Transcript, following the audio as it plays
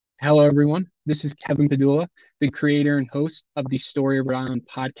Hello, everyone. This is Kevin Padula, the creator and host of the Story of Rhode Island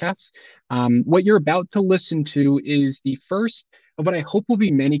podcast. What you're about to listen to is the first of what I hope will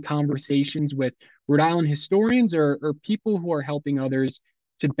be many conversations with Rhode Island historians or people who are helping others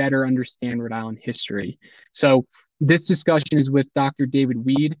to better understand Rhode Island history. So, this discussion is with Dr. David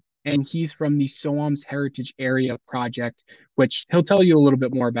Weed, and he's from the SOAM's Heritage Area Project, which he'll tell you a little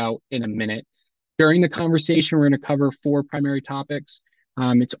bit more about in a minute. During the conversation, we're going to cover four primary topics.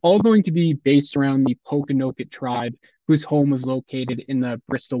 It's all going to be based around the Pokanoket tribe, whose home was located in the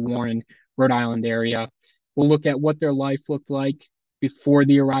Bristol Warren, Rhode Island area. We'll look at what their life looked like before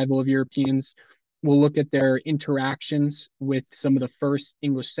the arrival of Europeans. We'll look at their interactions with some of the first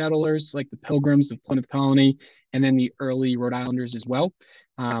English settlers, like the Pilgrims of Plymouth Colony, and then the early Rhode Islanders as well,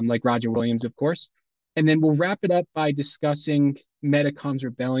 like Roger Williams, of course. And then we'll wrap it up by discussing Metacom's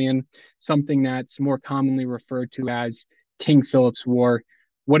Rebellion, something that's more commonly referred to as King Philip's War.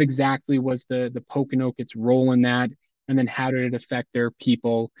 What exactly was the Pokanoket's role in that? And then how did it affect their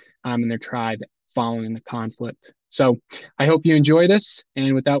people and their tribe following the conflict? So I hope you enjoy this.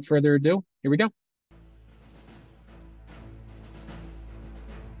 And without further ado, here we go.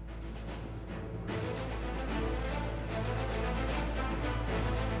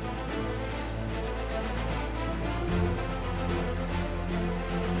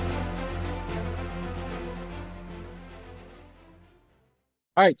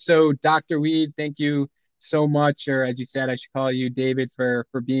 All right, so Dr. Weed, thank you so much, or as you said, I should call you David for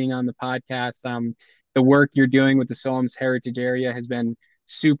being on the podcast. The work you're doing with the Solms Heritage Area has been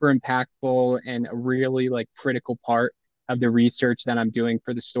super impactful and a really like critical part of the research that I'm doing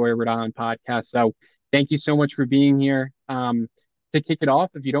for the Story of Rhode Island podcast. So thank you so much for being here. To kick it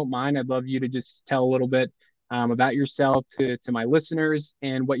off, if you don't mind, I'd love you to just tell a little bit about yourself to my listeners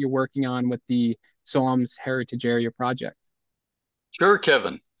and what you're working on with the Solms Heritage Area project. Sure,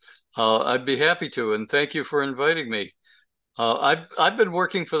 Kevin. I'd be happy to, and thank you for inviting me. I've been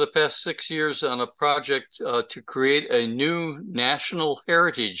working for the past 6 years on a project to create a new national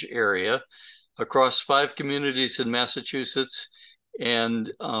heritage area across 5 communities in Massachusetts,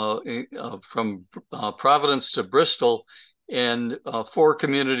 and from Providence to Bristol, and 4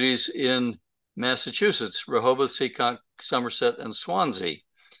 communities in Massachusetts: Rehoboth, Seekonk, Somerset, and Swansea.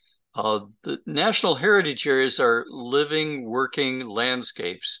 The national heritage areas are living, working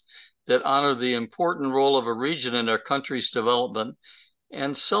landscapes that honor the important role of a region in our country's development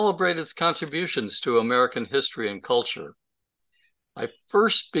and celebrate its contributions to American history and culture. I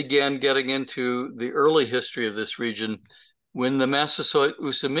first began getting into the early history of this region when the Massasoit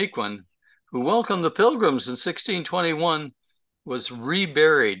Usamiquan, who welcomed the Pilgrims in 1621, was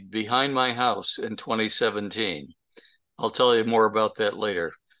reburied behind my house in 2017. I'll tell you more about that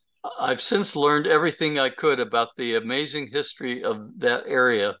later. I've since learned everything I could about the amazing history of that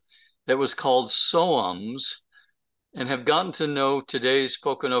area that was called Soams, and have gotten to know today's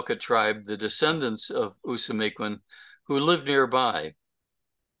Pokanoket tribe, the descendants of Usamiquan, who live nearby.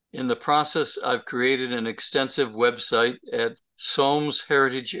 In the process, I've created an extensive website at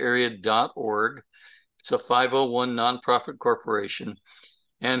somesheritagearea.org. It's a 501 nonprofit corporation,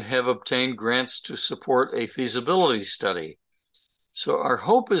 and have obtained grants to support a feasibility study. So our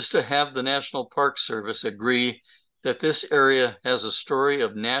hope is to have the National Park Service agree that this area has a story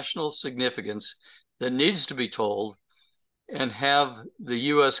of national significance that needs to be told, and have the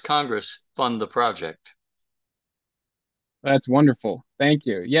U.S. Congress fund the project. That's wonderful. Thank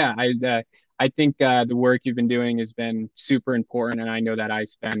you. Yeah, I think the work you've been doing has been super important, and I know that I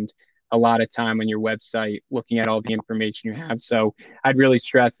spend a lot of time on your website looking at all the information you have. So I'd really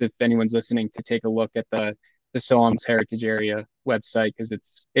stress if anyone's listening to take a look at the Solom's Heritage Area website because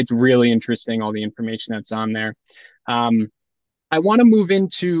it's really interesting all the information that's on there. Um, I want to move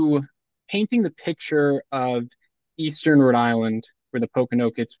into painting the picture of Eastern Rhode Island, where the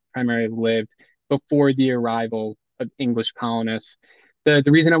Pokanokets primarily lived before the arrival of English colonists. The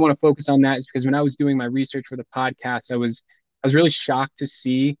reason I want to focus on that is because when I was doing my research for the podcast, I was really shocked to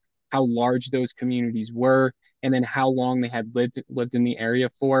see how large those communities were and then how long they had lived in the area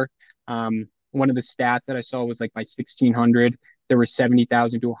for. One of the stats that I saw was like by 1600, there were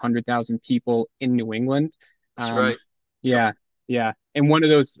 70,000 to 100,000 people in New England. That's Um, right. Yep. yeah, yeah. And one of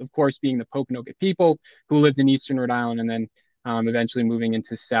those, of course, being the Pokanoket people who lived in Eastern Rhode Island and then eventually moving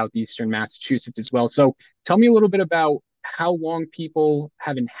into southeastern Massachusetts as well. So tell me a little bit about how long people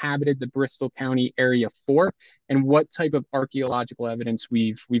have inhabited the Bristol County area for and what type of archaeological evidence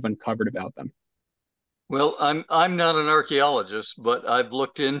we've uncovered about them. Well, I'm not an archaeologist, but I've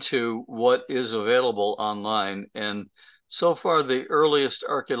looked into what is available online, and so far the earliest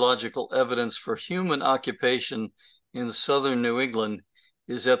archaeological evidence for human occupation in southern New England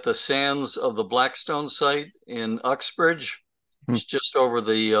is at the sands of the Blackstone site in Uxbridge. Mm. It's just over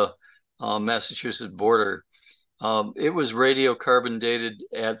the Massachusetts border. It was radiocarbon dated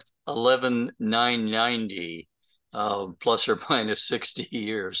at 11,990, plus or minus 60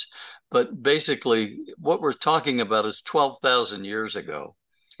 years. But basically, what we're talking about is 12,000 years ago.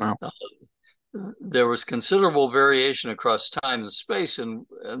 Wow. Uh, there was considerable variation across time and space in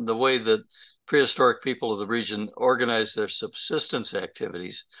the way that prehistoric people of the region organized their subsistence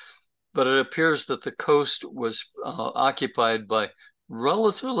activities. But it appears that the coast was occupied by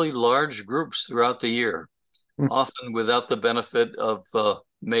relatively large groups throughout the year, Mm. often without the benefit of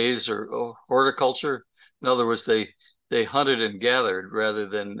maize or horticulture. In other words, they hunted and gathered rather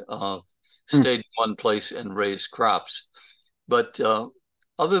than Mm. stayed in one place and raised crops. But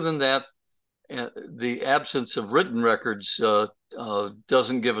other than that, the absence of written records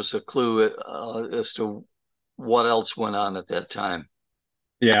doesn't give us a clue as to what else went on at that time.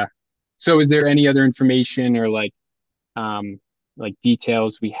 Yeah. So is there any other information or like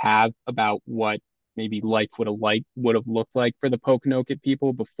details we have about what maybe life would have looked like for the Pokanoket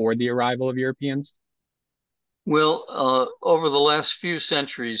people before the arrival of Europeans? Well, over the last few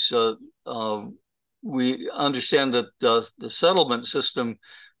centuries, we understand that the settlement system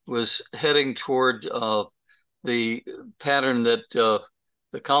was heading toward the pattern that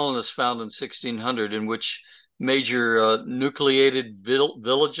the colonists found in 1600, in which major nucleated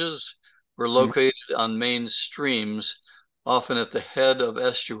villages were Mm. located on main streams, often at the head of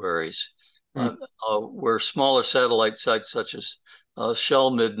estuaries, Mm. where smaller satellite sites such as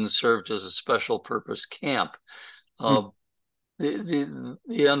Shell Midden served as a special purpose camp. Mm. Uh,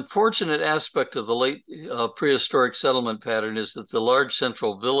 the unfortunate aspect of the late prehistoric settlement pattern is that the large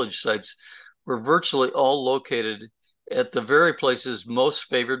central village sites were virtually all located at the very places most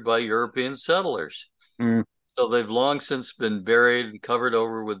favored by European settlers. Mm. So they've long since been buried and covered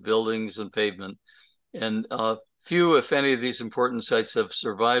over with buildings and pavement. And few, if any, of these important sites have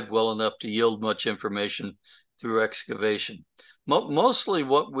survived well enough to yield much information through excavation. Mostly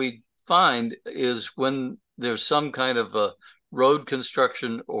what we find is when there's some kind of a road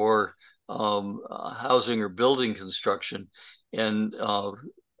construction or housing or building construction, and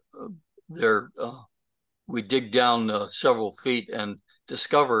there we dig down several feet and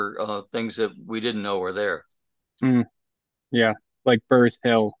discover things that we didn't know were there. Mm. Yeah, like Burrs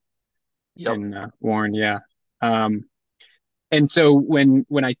Hill Yep. in Warren. Yeah. Um, and so when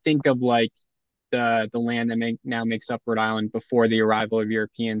I think of like the land that now makes up Rhode Island before the arrival of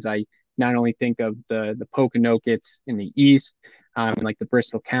Europeans, I not only think of the Pokanokets in the east, like the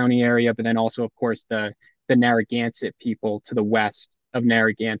Bristol County area, but then also, of course, the Narragansett people to the west of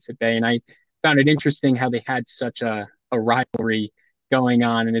Narragansett Bay. And I found it interesting how they had such a rivalry going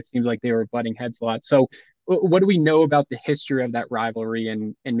on, and it seems like they were butting heads a lot. So, what do we know about the history of that rivalry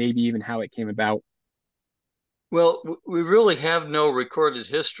and maybe even how it came about? Well, we really have no recorded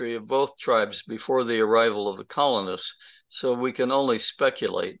history of both tribes before the arrival of the colonists, so we can only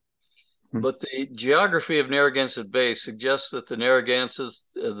speculate. Hmm. But the geography of Narragansett Bay suggests that the Narragansetts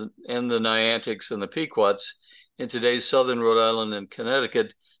and the Niantics and the Pequots in today's southern Rhode Island and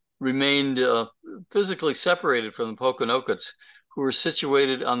Connecticut remained physically separated from the Pokanokets, who were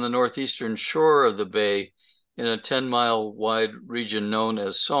situated on the northeastern shore of the bay in a 10-mile wide region known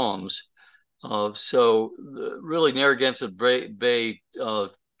as Solms. Really, Narragansett Bay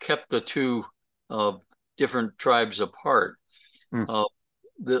kept the two uh, different tribes apart. Hmm. Uh,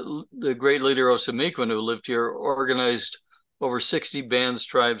 the great leader Osamequin, who lived here, organized over 60 bands,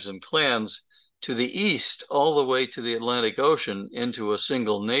 tribes, and clans to the east, all the way to the Atlantic Ocean, into a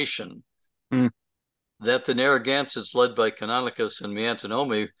single nation. Hmm. That the Narragansetts, led by Canonicus and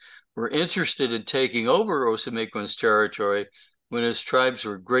Miantinomi, were interested in taking over Osamequin's territory when his tribes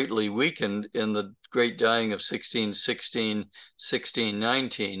were greatly weakened in the Great Dying of 1616,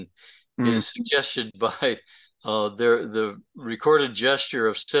 1619, Hmm. is suggested by the recorded gesture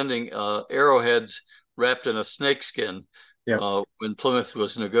of sending arrowheads wrapped in a snakeskin Yeah. when Plymouth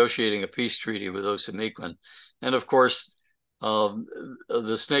was negotiating a peace treaty with Osamequin. And of course, um,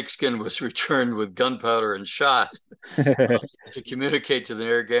 the snakeskin was returned with gunpowder and shot uh, to communicate to the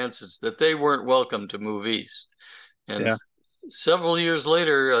Narragansetts that they weren't welcome to move east. And Yeah. several years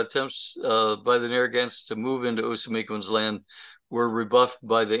later, attempts by the Narragansetts to move into Osamequin's land were rebuffed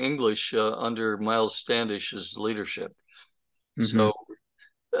by the English under Miles Standish's leadership. Hmm. So,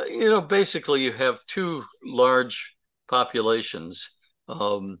 basically, you have two large populations.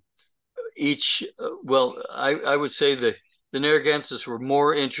 Um, I would say the Narragansetts were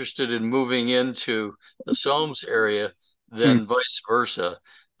more interested in moving into the Somes area Hmm. than vice versa,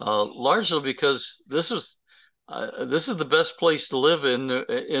 largely because this was this is the best place to live in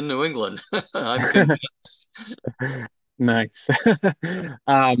New England. I'm convinced. Nice.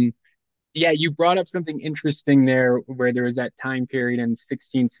 Um, yeah, you brought up something interesting there where there was that time period in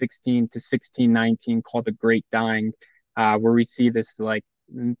 1616 to 1619 called the Great Dying, where we see this like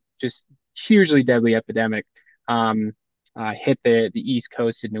just hugely deadly epidemic um, hit the East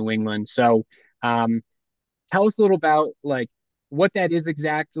Coast of New England. So, um, tell us a little about like what that is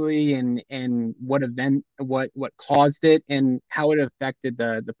exactly and what event what caused it and how it affected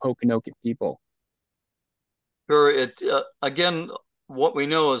the Pokanoket people. Sure, it again, what we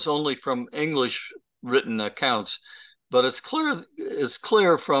know is only from English written accounts, but it's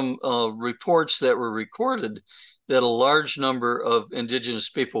clear from reports that were recorded that a large number of indigenous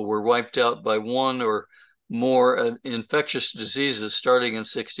people were wiped out by one or more infectious diseases starting in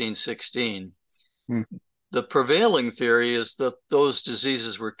 1616. Mm, The prevailing theory is that those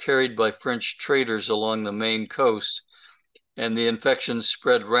diseases were carried by French traders along the Maine coast, and the infection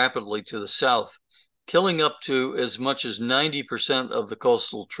spread rapidly to the south, killing up to as much as 90% of the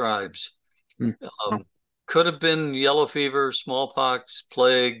coastal tribes. mm, oh, Um, could have been yellow fever, smallpox,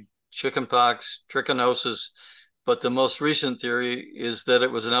 plague, chickenpox, trichinosis, but the most recent theory is that it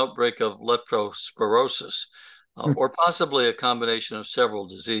was an outbreak of leptospirosis, mm, or possibly a combination of several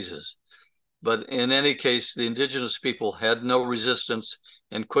diseases. But in any case, the indigenous people had no resistance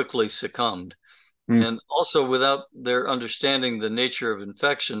and quickly succumbed. mm, And also, without their understanding the nature of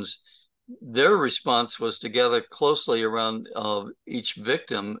infections, their response was to gather closely around each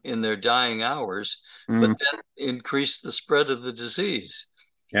victim in their dying hours, mm, but then increase the spread of the disease.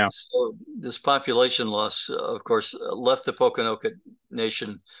 yeah. So, this population loss, of course, left the Pokanoket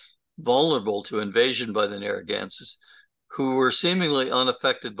Nation vulnerable to invasion by the Narragansetts, who were seemingly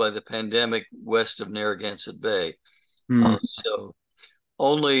unaffected by the pandemic west of Narragansett Bay. Mm, So,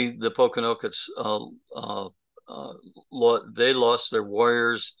 only the Pokanokets they lost their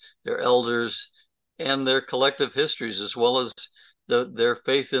warriors, their elders, and their collective histories, as well as their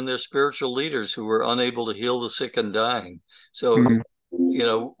faith in their spiritual leaders who were unable to heal the sick and dying. So, mm.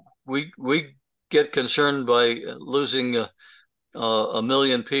 we get concerned by losing a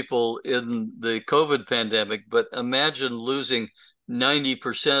million people in the COVID pandemic, but imagine losing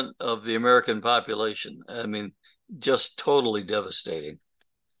 90% of the American population. I mean, just totally devastating.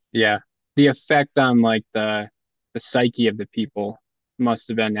 Yeah. The effect on like the psyche of the people must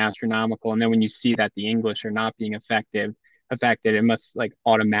have been astronomical. And then when you see that the English are not being affected, it must like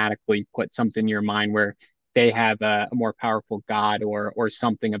automatically put something in your mind where they have a more powerful God or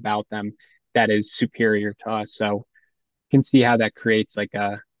something about them that is superior to us. So you can see how that creates like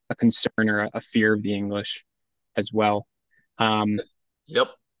a concern or a fear of the English as well. Um, Yep.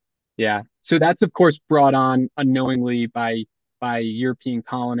 yeah. So that's of course brought on unknowingly by European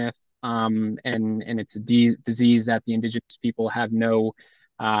colonists, and it's a disease that the indigenous people have no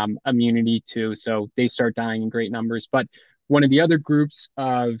immunity to. So they start dying in great numbers. But one of the other groups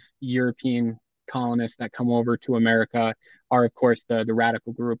of European colonists that come over to America are, of course, the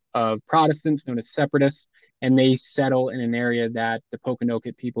radical group of Protestants known as separatists, and they settle in an area that the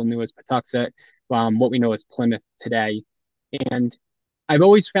Pokanoket people knew as Patuxet, what we know as Plymouth today. And I've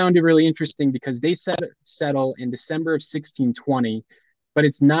always found it really interesting because they settle in December of 1620, but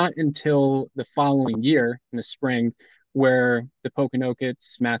it's not until the following year in the spring where the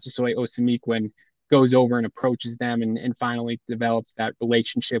Pokanokets, Massasoit, Osamequin goes over and approaches them and finally develops that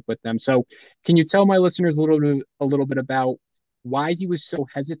relationship with them. So, can you tell my listeners a little bit about why he was so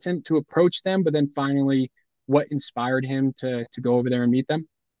hesitant to approach them, but then finally what inspired him to go over there and meet them?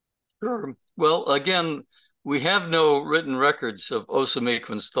 Sure. Well, again, we have no written records of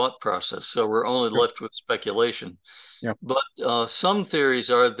Osamequin's thought process, so we're only Sure. left with speculation. Yeah. But some theories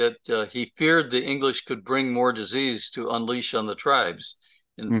are that he feared the English could bring more disease to unleash on the tribes.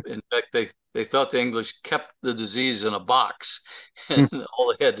 Mm, In fact, they thought the English kept the disease in a box, and mm,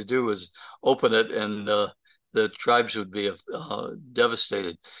 all they had to do was open it, and the tribes would be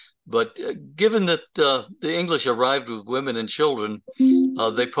devastated. But given that the English arrived with women and children,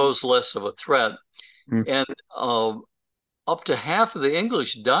 they posed less of a threat. mm, And up to half of the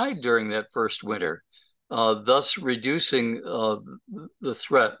English died during that first winter, thus reducing the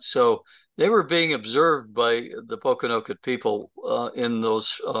threat. So they were being observed by the Pokanoket people in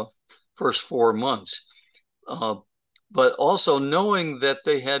those first 4 months. Uh, but also knowing that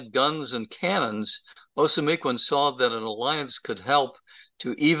they had guns and cannons, Osamequin saw that an alliance could help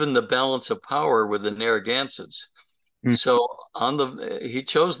to even the balance of power with the Narragansetts. mm. So he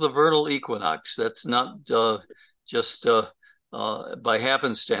chose the vernal equinox. That's not just by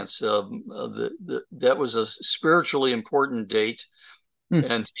happenstance. That was a spiritually important date, Mm.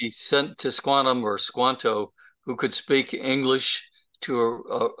 and he sent Tisquantum or Squanto who could speak English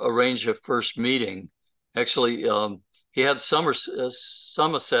to arrange a first meeting. Actually, he had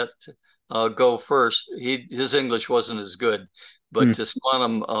Somerset go first. His English wasn't as good, but Mm,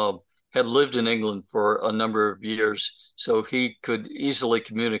 Squantum had lived in England for a number of years, so he could easily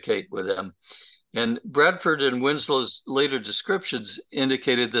communicate with them. And Bradford and Winslow's later descriptions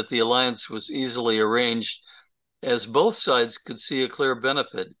indicated that the alliance was easily arranged as both sides could see a clear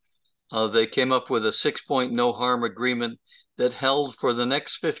benefit. They came up with a 6 point no harm agreement that held for the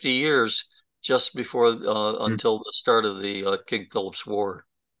next 50 years, just before mm, until the start of the King Philip's War.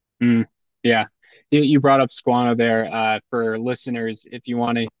 mm. Yeah. You brought up Squanto there. For listeners, if you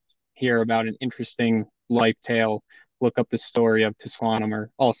want to hear about an interesting life tale, look up the story of Tisquantum, or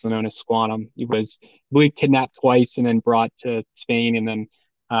also known as Squantum. He was, I believe, kidnapped twice and then brought to Spain, and then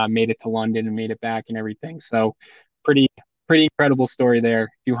made it to London and made it back and everything. So pretty pretty incredible story there if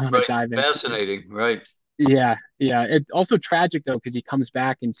you want to Right. dive into it. Fascinating. Right. Yeah, yeah. It's also tragic though because he comes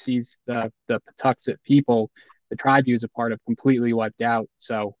back and sees the Patuxet people, the tribe he was a part of, completely wiped out.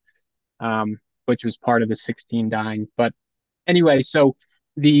 So, which was part of the 16 dying. But anyway, so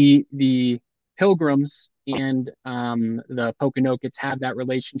the Pilgrims and the Pokanokets have that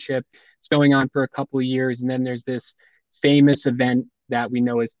relationship. It's going on for a couple of years, and then there's this famous event that we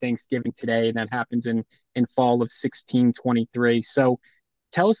know as Thanksgiving today that happens in fall of 1623. So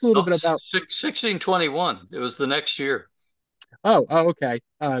tell us a little Oh, bit about. 1621. It was the next year. Oh, okay.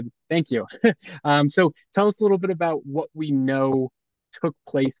 Thank you. So tell us a little bit about what we know took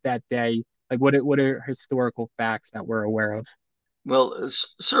place that day. Like what are historical facts that we're aware of? Well,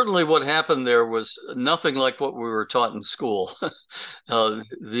 certainly what happened there was nothing like what we were taught in school.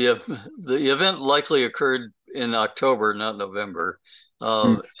 The event likely occurred in October, not November.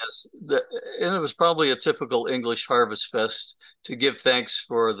 Mm, Uh, and it was probably a typical English harvest fest to give thanks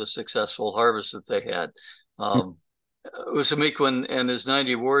for the successful harvest that they had. mm, Um, Usamiquan and his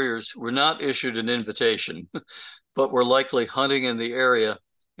 90 warriors were not issued an invitation, but were likely hunting in the area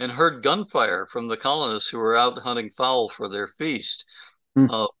and heard gunfire from the colonists who were out hunting fowl for their feast. mm,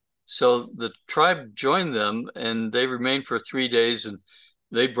 Uh, so the tribe joined them, and they remained for 3 days, and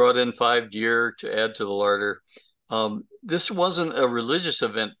they brought in 5 deer to add to the larder. This wasn't a religious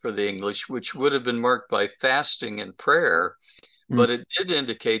event for the English, which would have been marked by fasting and prayer, mm, but it did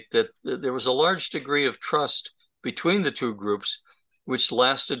indicate that there was a large degree of trust between the two groups, which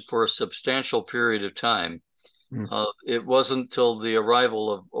lasted for a substantial period of time. mm. It wasn't until the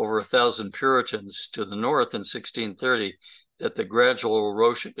arrival of over 1,000 Puritans to the north in 1630 that the gradual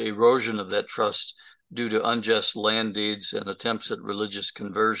erosion of that trust due to unjust land deeds and attempts at religious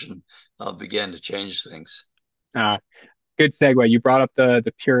conversion began to change things. Uh, Good segue. You brought up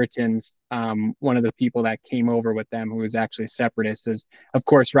the Puritans. One of the people that came over with them, who was actually a separatist, is of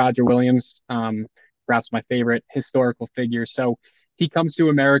course Roger Williams. Perhaps my favorite historical figure. So he comes to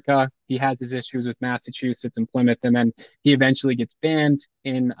America. He has his issues with Massachusetts and Plymouth, and then he eventually gets banned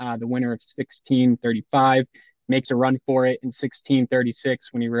in the winter of 1635. Makes a run for it in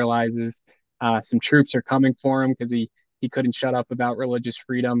 1636 when he realizes some troops are coming for him because he couldn't shut up about religious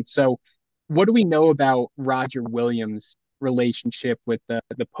freedom. So what do we know about Roger Williams' relationship with the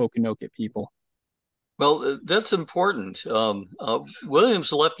Pokanoket people? Well, that's important.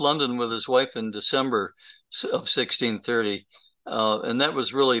 Williams left London with his wife in December of 1630, and that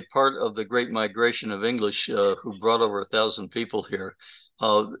was really part of the Great Migration of English, who brought over 1,000 people here,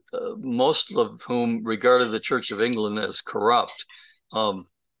 most of whom regarded the Church of England as corrupt. Um,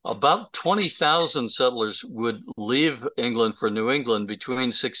 about 20,000 settlers would leave England for New England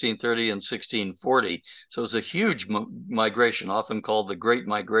between 1630 and 1640. So it was a huge migration, often called the Great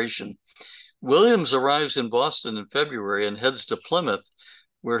Migration. Williams arrives in Boston in February and heads to Plymouth,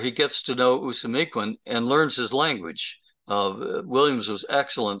 where he gets to know Usamiquan and learns his language. Williams was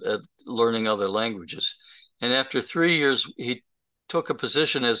excellent at learning other languages. And after 3 years, he took a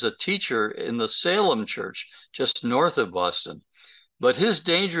position as a teacher in the Salem Church, just north of Boston. But his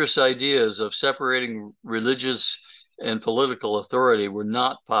dangerous ideas of separating religious and political authority were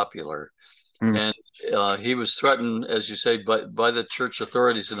not popular. Mm, And he was threatened, as you say, by the church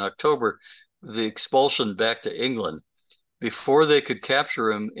authorities in October, the expulsion back to England. Before they could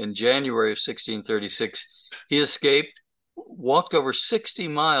capture him in January of 1636, he escaped, walked over 60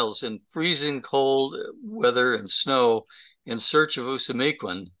 miles in freezing cold weather and snow in search of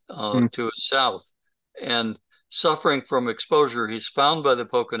Usamiquan mm, to his south. And suffering from exposure, he's found by the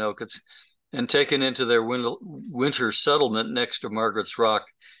Pokanokets and taken into their winter settlement next to Margaret's Rock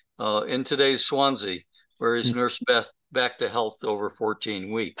in today's Swansea, where he's mm, nursed back to health over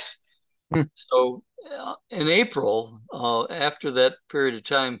 14 weeks. mm, So in April, after that period of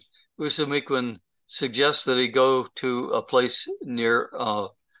time, Usamiquan suggests that he go to a place near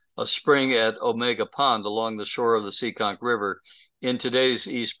a spring at Omega Pond along the shore of the Seekonk River in today's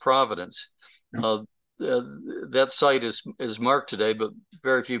East Providence. No. Uh, that site is marked today, but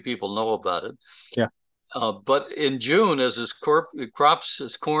very few people know about it. Yeah. But in June, as his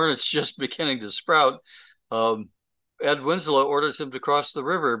corn is just beginning to sprout, um, Ed Winslow orders him to cross the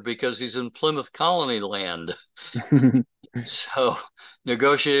river because he's in Plymouth colony land. So,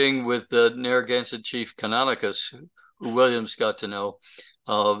 negotiating with the Narragansett chief Canonicus, who Williams got to know,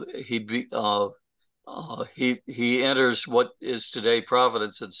 he enters what is today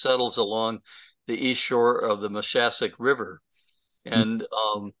Providence and settles along the east shore of the Mashasik River, and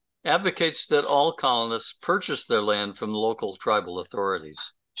advocates that all colonists purchase their land from the local tribal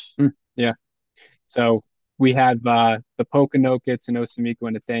authorities. Yeah. So we have the Pokanokets and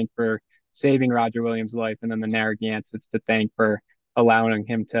Osamequin to thank for saving Roger Williams' life, and then the Narragansetts to thank for allowing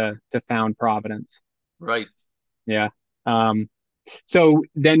him to found Providence. Right. Yeah. Um, so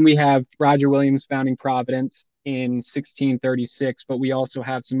then we have Roger Williams founding Providence in 1636, but we also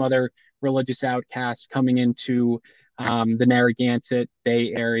have some other religious outcasts coming into the Narragansett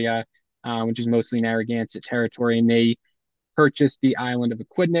Bay Area, which is mostly Narragansett territory, and they purchased the island of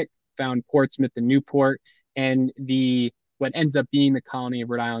Aquidneck, found Portsmouth and Newport, and the what ends up being the colony of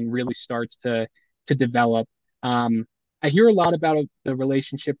Rhode Island really starts to develop. I hear a lot about the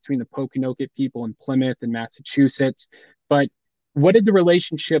relationship between the Pokanoket people in Plymouth and Massachusetts, but what did the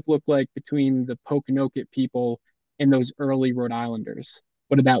relationship look like between the Pokanoket people and those early Rhode Islanders?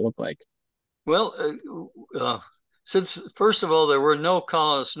 What did that look like? Well, since first of all, there were no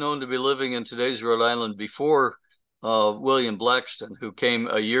colonists known to be living in today's Rhode Island before William Blackstone, who came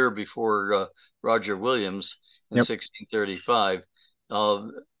a year before Roger Williams in Yep. 1635. Uh,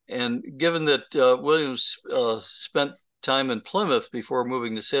 and given that Williams spent time in Plymouth before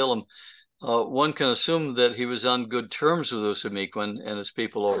moving to Salem, one can assume that he was on good terms with Osamequin and his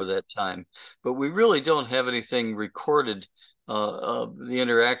people over that time. But we really don't have anything recorded of the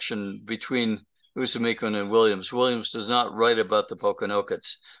interaction between Osamequin and Williams. Williams does not write about the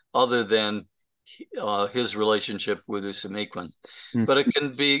Pokanokets other than his relationship with Osamequin. Mm. But it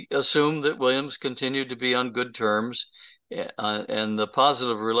can be assumed that Williams continued to be on good terms, and the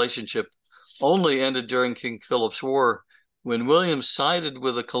positive relationship only ended during King Philip's War when Williams sided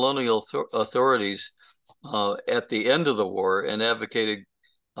with the colonial authorities at the end of the war and advocated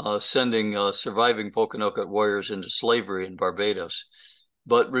sending surviving Pokanoket warriors into slavery in Barbados.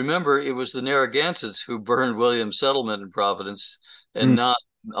 But remember, it was the Narragansetts who burned Williams' settlement in Providence and Mm. not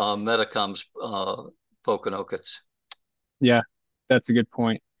Metacom's Pokanokets. Yeah, that's a good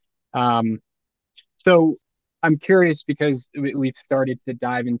point. Um, So I'm curious because we've started to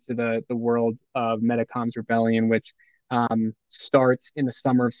dive into the world of Metacom's rebellion, which starts in the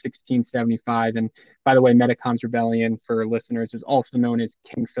summer of 1675. And by the way, Metacom's rebellion for listeners is also known as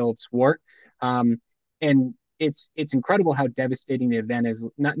King Philip's War. Um, and it's incredible how devastating the event is.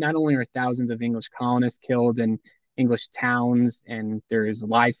 Not only are thousands of English colonists killed and English towns, and there is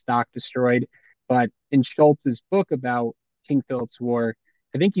livestock destroyed, but in Schultz's book about King Philip's War,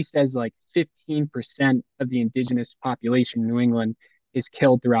 I think he says like 15% of the indigenous population in New England is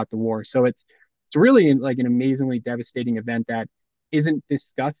killed throughout the war. So it's really like an amazingly devastating event that isn't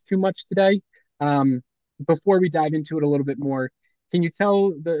discussed too much today. Um, Before we dive into it a little bit more, can you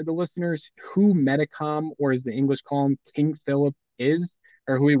tell the listeners who Metacom, or as the English call him, King Philip is,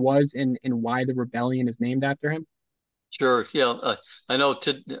 or who he was, and why the rebellion is named after him? Sure, yeah, I know.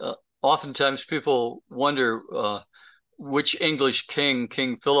 Oftentimes people wonder which English King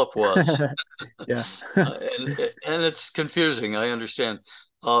Philip was. Yeah. And it's confusing. I understand.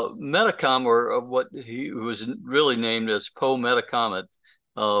 Metacom, or what he was really named as Poe Metacomet,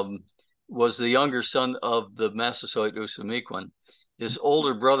 um, was the younger son of the Massasoit Osamequin. His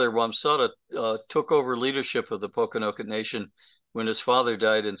older brother Wamsutta took over leadership of the Pokanoket Nation when his father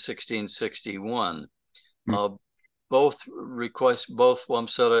died in 1661. Uh, both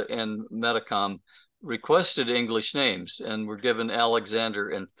Wamsutta and Metacom requested English names and were given Alexander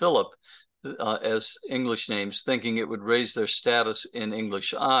and Philip as English names, thinking it would raise their status in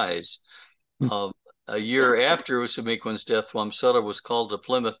English eyes. Uh, a year after Osamequin's death, Wamsutta was called to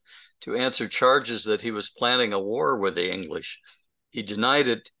Plymouth to answer charges that he was planning a war with the English. He denied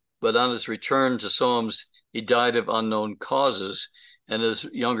it, but on his return to Solmes, he died of unknown causes, and his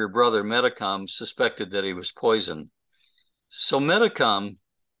younger brother Metacom suspected that he was poisoned. So Metacom,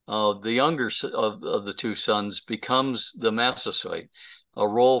 the younger of the two sons, becomes the Massasoit, a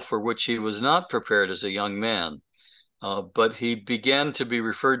role for which he was not prepared as a young man. But he began to be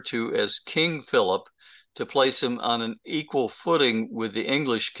referred to as King Philip to place him on an equal footing with the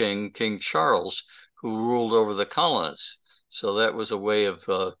English king, King Charles, who ruled over the colonists. So that was a way of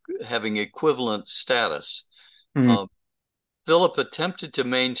having equivalent status. Mm, Uh, Philip attempted to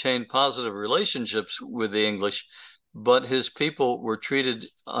maintain positive relationships with the English, but his people were treated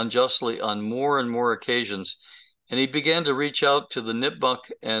unjustly on more and more occasions, and he began to reach out to the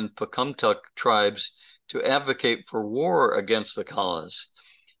Nipmuc and Pakumtuk tribes to advocate for war against the colonists.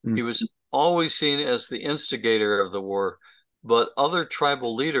 mm, He was always seen as the instigator of the war, but other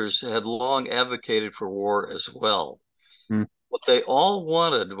tribal leaders had long advocated for war as well. mm, What they all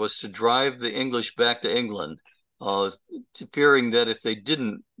wanted was to drive the English back to England, uh, fearing that if they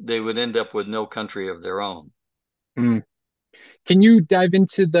didn't, they would end up with no country of their own. mm. Can you dive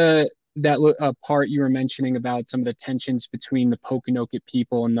into that part you were mentioning about some of the tensions between the Pokanoket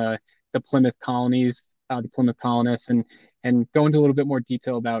people and the Plymouth colonies, the Plymouth colonists, and go into a little bit more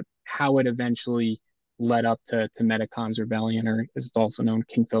detail about how it eventually led up to Metacon's rebellion, or as it's also known,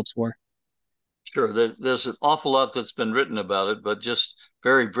 King Philip's War. Sure, there's an awful lot that's been written about it, but just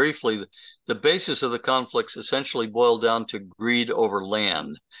very briefly, the basis of the conflicts essentially boiled down to greed over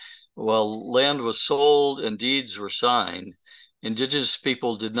land. While land was sold and deeds were signed, indigenous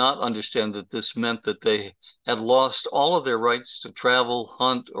people did not understand that this meant that they had lost all of their rights to travel,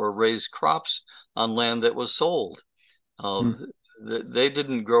 hunt, or raise crops on land that was sold. Uh, Mm, they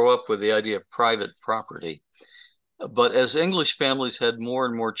didn't grow up with the idea of private property. But as English families had more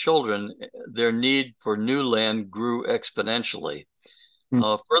and more children, their need for new land grew exponentially. mm,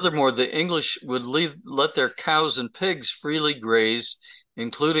 Furthermore, the English would let their cows and pigs freely graze,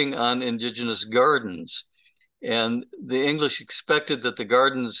 including on indigenous gardens. And the English expected that the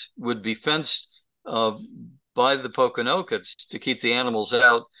gardens would be fenced uh, by the Pokanokets to keep the animals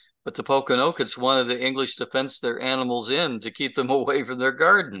out, but the Pokanokets wanted the English to fence their animals in to keep them away from their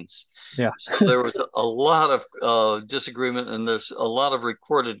gardens. yeah. So there was a lot of disagreement, and there's a lot of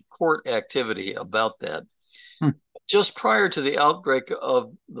recorded court activity about that. Mm, Just prior to the outbreak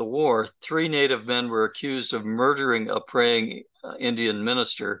of the war, three native men were accused of murdering a praying Indian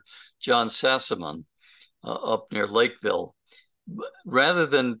minister, John Sassamon, up near Lakeville. Rather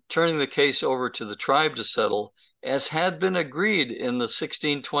than turning the case over to the tribe to settle, as had been agreed in the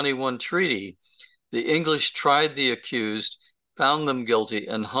 1621 treaty, the English tried the accused, found them guilty,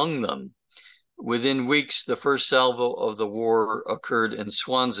 and hung them. Within weeks, the first salvo of the war occurred in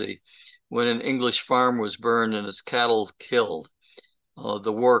Swansea when an English farm was burned and its cattle killed.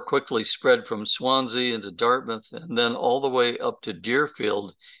 The war quickly spread from Swansea into Dartmouth and then all the way up to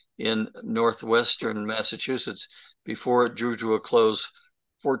Deerfield in northwestern Massachusetts before it drew to a close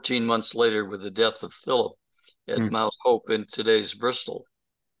 14 months later with the death of Philip at mm, Mount Hope in today's Bristol.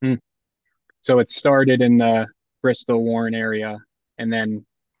 mm. So it started in the Bristol Warren area, and then,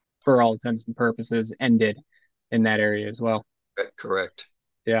 for all intents and purposes, ended in that area as well. Correct.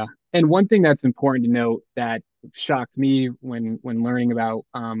 Yeah. And one thing that's important to note that shocked me when learning about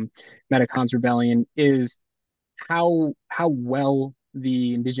Metacon's rebellion is how well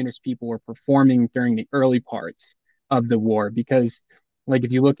the indigenous people were performing during the early parts of the war. Because, like,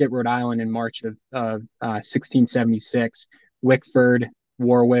 if you look at Rhode Island in March of 1676, Wickford,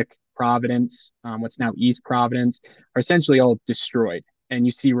 Warwick, Providence, what's now East Providence, are essentially all destroyed. And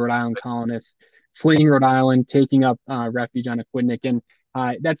you see Rhode Island colonists fleeing Rhode Island, taking up refuge on Aquidneck, and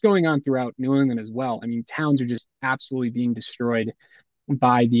that's going on throughout New England as well. I mean, towns are just absolutely being destroyed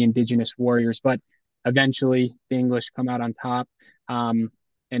by the indigenous warriors. But eventually, the English come out on top, um,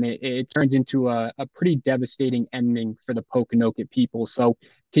 and it turns into a pretty devastating ending for the Pokanoket people. So,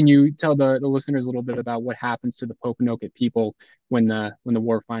 can you tell the listeners a little bit about what happens to the Pokanoket people when the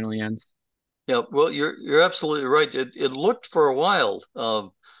war finally ends? Yeah, well, you're absolutely right. It looked for a while,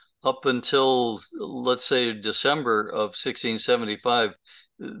 up until let's say December of 1675,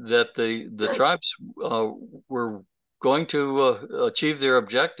 that the tribes were going to achieve their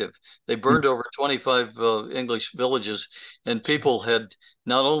objective. They Mm, burned over 25 English villages, and people had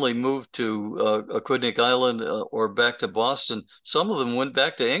not only moved to Aquidneck Island or back to Boston, some of them went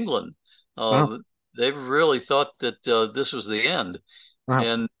back to England. wow, Uh, they really thought that this was the end. wow,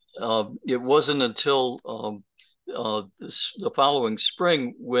 And it wasn't until the following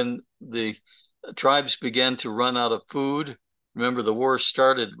spring when the tribes began to run out of food. Remember, the war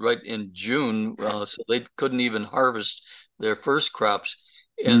started right in June, so they couldn't even harvest their first crops,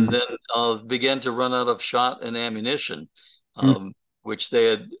 and mm, then began to run out of shot and ammunition, mm, which they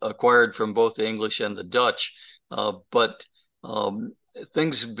had acquired from both the English and the Dutch. But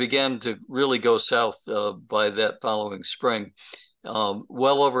things began to really go south by that following spring.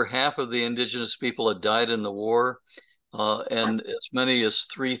 Well over half of the indigenous people had died in the war, and as many as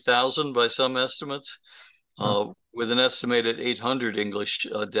 3,000 by some estimates, wow, with an estimated 800 English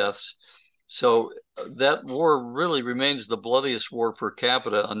deaths. So that war really remains the bloodiest war per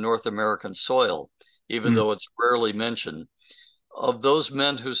capita on North American soil, even Mm, though it's rarely mentioned. Of those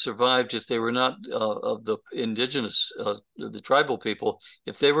men who survived, if they were not of the indigenous, the tribal people,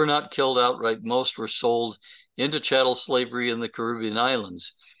 if they were not killed outright, most were sold into chattel slavery in the Caribbean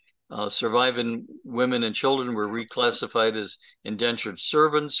islands. Surviving women and children were reclassified as indentured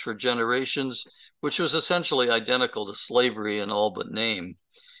servants for generations, which was essentially identical to slavery in all but name.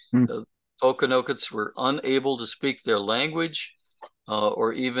 mm, The Pokanokets were unable to speak their language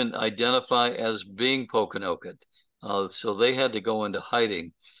or even identify as being Pokanoket. So they had to go into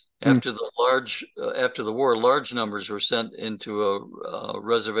hiding. mm, After the war, large numbers were sent into a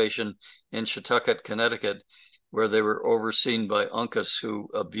reservation in Chatucket, Connecticut, where they were overseen by Uncas who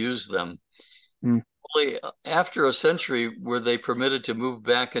abused them. mm, Only after a century were they permitted to move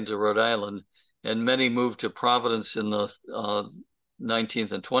back into Rhode Island, and many moved to Providence in the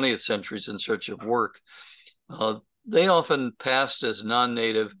 19th and 20th centuries in search of work. They often passed as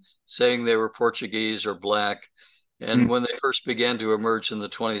non-native, saying they were Portuguese or black. And mm, when they first began to emerge in the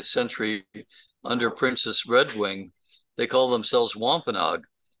 20th century under Princess Redwing, they called themselves Wampanoag.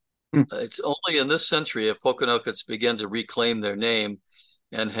 mm, It's only in this century have Pokanokets begun to reclaim their name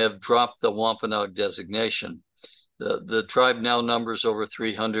and have dropped the Wampanoag designation. The tribe now numbers over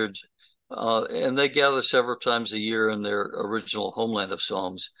 300, and they gather several times a year in their original homeland of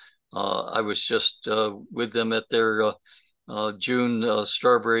Psalms. I was just with them at their June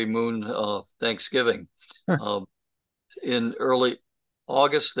Strawberry Moon Thanksgiving. huh, Uh, in early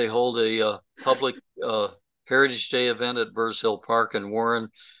August, they hold a public Heritage Day event at Burrs Hill Park in Warren,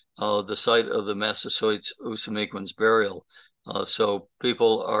 the site of the Massasoit Usamiquan's burial. So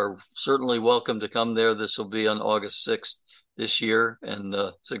people are certainly welcome to come there. This will be on August 6th this year, and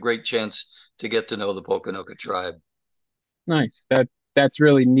it's a great chance to get to know the Pokanoket tribe. nice. That's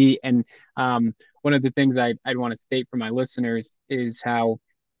really neat. And one of the things I'd want to state for my listeners is how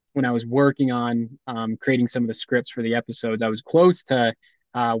when I was working on creating some of the scripts for the episodes, I was close to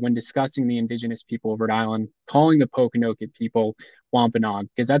when discussing the indigenous people of Rhode Island, calling the Pokanoket people Wampanoag,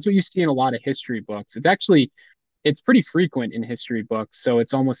 because that's what you see in a lot of history books. It's pretty frequent in history books, so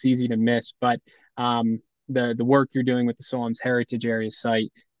it's almost easy to miss. But the work you're doing with the Solom's Heritage Area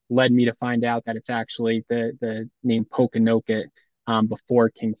site led me to find out that it's actually the name Pokanoket before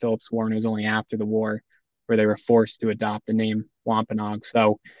King Philip's War, and it was only after the war where they were forced to adopt the name Wampanoag.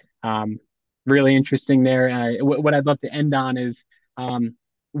 So um, really interesting there. What I'd love to end on is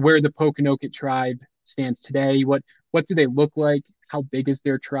where the Pokanoket tribe stands today. What do they look like? How big is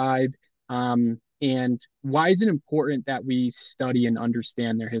their tribe? And why is it important that we study and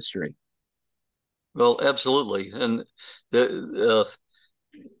understand their history? Well, absolutely. And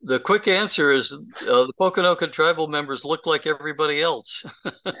the quick answer is the Pokanoket tribal members look like everybody else.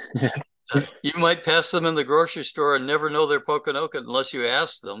 You might pass them in the grocery store and never know they're Pokanoket unless you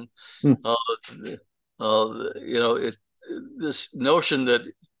ask them. Hmm, Uh, you know, this notion that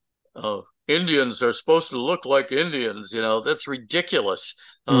Indians are supposed to look like Indians, that's ridiculous.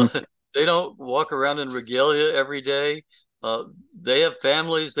 hmm, They don't walk around in regalia every day. Uh, they have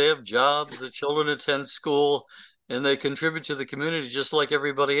families, they have jobs, the children attend school, and they contribute to the community just like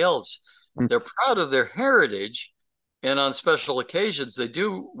everybody else. hmm, They're proud of their heritage, and on special occasions, they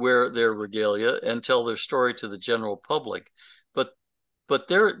do wear their regalia and tell their story to the general public. But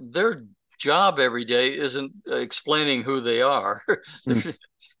their job every day isn't explaining who they are. hmm,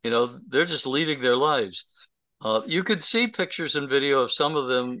 They're just leading their lives. You could see pictures and video of some of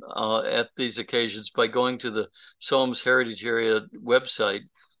them at these occasions by going to the Soames Heritage Area website.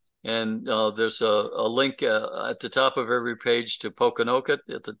 And there's a link at the top of every page to Pokanoket.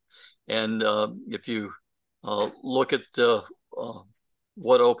 And if you look at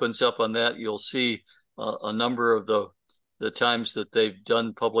what opens up on that, you'll see a number of the times that they've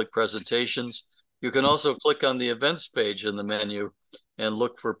done public presentations. You can also click on the events page in the menu and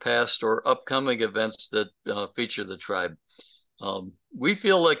look for past or upcoming events that feature the tribe. We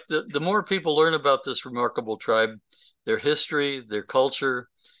feel like the more people learn about this remarkable tribe, their history, their culture,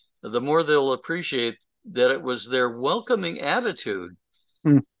 the more they'll appreciate that it was their welcoming attitude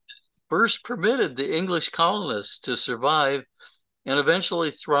hmm. first permitted the English colonists to survive and eventually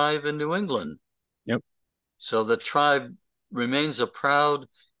thrive in New England. Yep, So the tribe remains a proud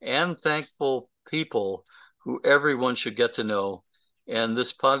and thankful people who everyone should get to know. And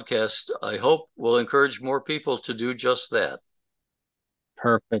this podcast, I hope, will encourage more people to do just that.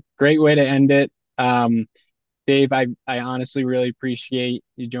 perfect. Great way to end it. Dave, I honestly really appreciate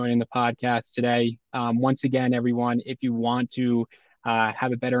you joining the podcast today. Once again, everyone, if you want to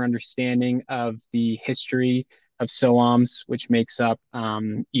have a better understanding of the history of SOAMs, which makes up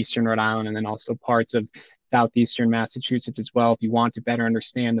Eastern Rhode Island and then also parts of Southeastern Massachusetts as well. If you want to better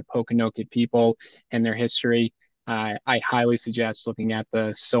understand the Pokanoket people and their history, I highly suggest looking at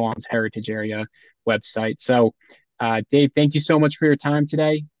the SOAMs Heritage Area website. So, Dave, thank you so much for your time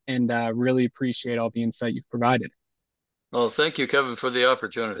today, and really appreciate all the insight you've provided. Well, thank you, Kevin, for the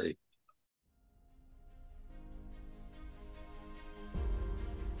opportunity.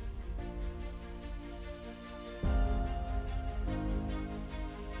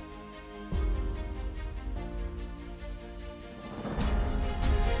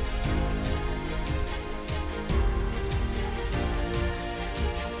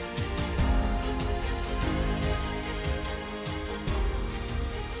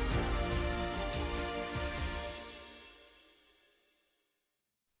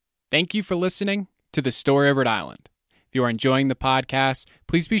 Thank you for listening to The Story of Rhode Island. If you are enjoying the podcast,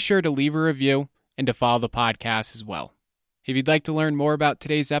 please be sure to leave a review and to follow the podcast as well. If you'd like to learn more about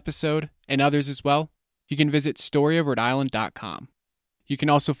today's episode and others as well, you can visit storyofrhodeisland.com. You can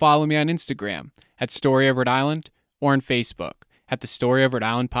also follow me on Instagram at Story of Rhode Island or on Facebook at The Story of Rhode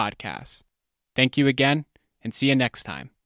Island Podcast. Thank you again, and see you next time.